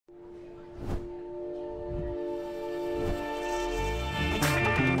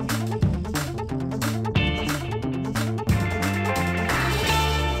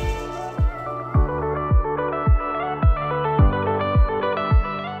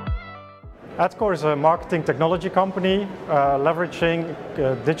Adcore is a marketing technology company leveraging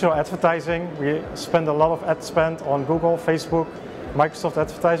digital advertising. We spend a lot of ad spend on Google, Facebook, Microsoft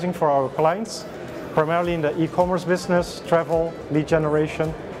advertising for our clients, primarily in the e-commerce business, travel, lead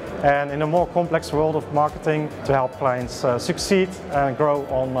generation, and in a more complex world of marketing to help clients succeed and grow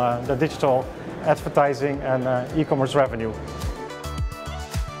on the digital advertising and e-commerce revenue.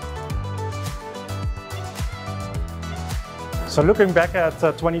 So looking back at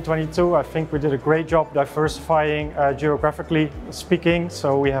 2022, I think we did a great job diversifying geographically speaking.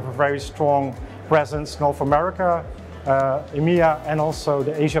 So we have a very strong presence in North America, EMEA, and also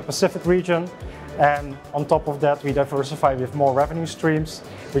the Asia Pacific region. And on top of that, we diversify with more revenue streams,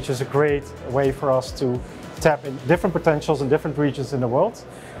 which is a great way for us to tap in different potentials in different regions in the world.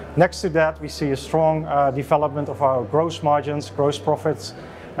 Next to that, we see a strong development of our gross margins, gross profits.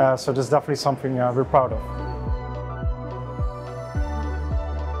 So that's definitely something we're proud of.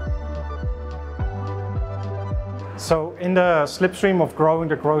 So in the slipstream of growing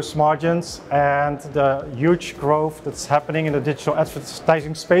the gross margins and the huge growth that's happening in the digital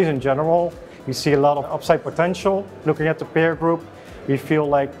advertising space in general, we see a lot of upside potential. Looking at the peer group, we feel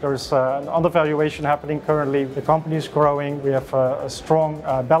like there's an undervaluation happening currently. The company is growing, we have a strong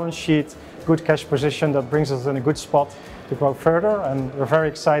balance sheet, good cash position that brings us in a good spot to grow further, and we're very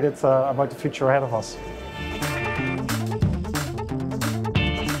excited about the future ahead of us.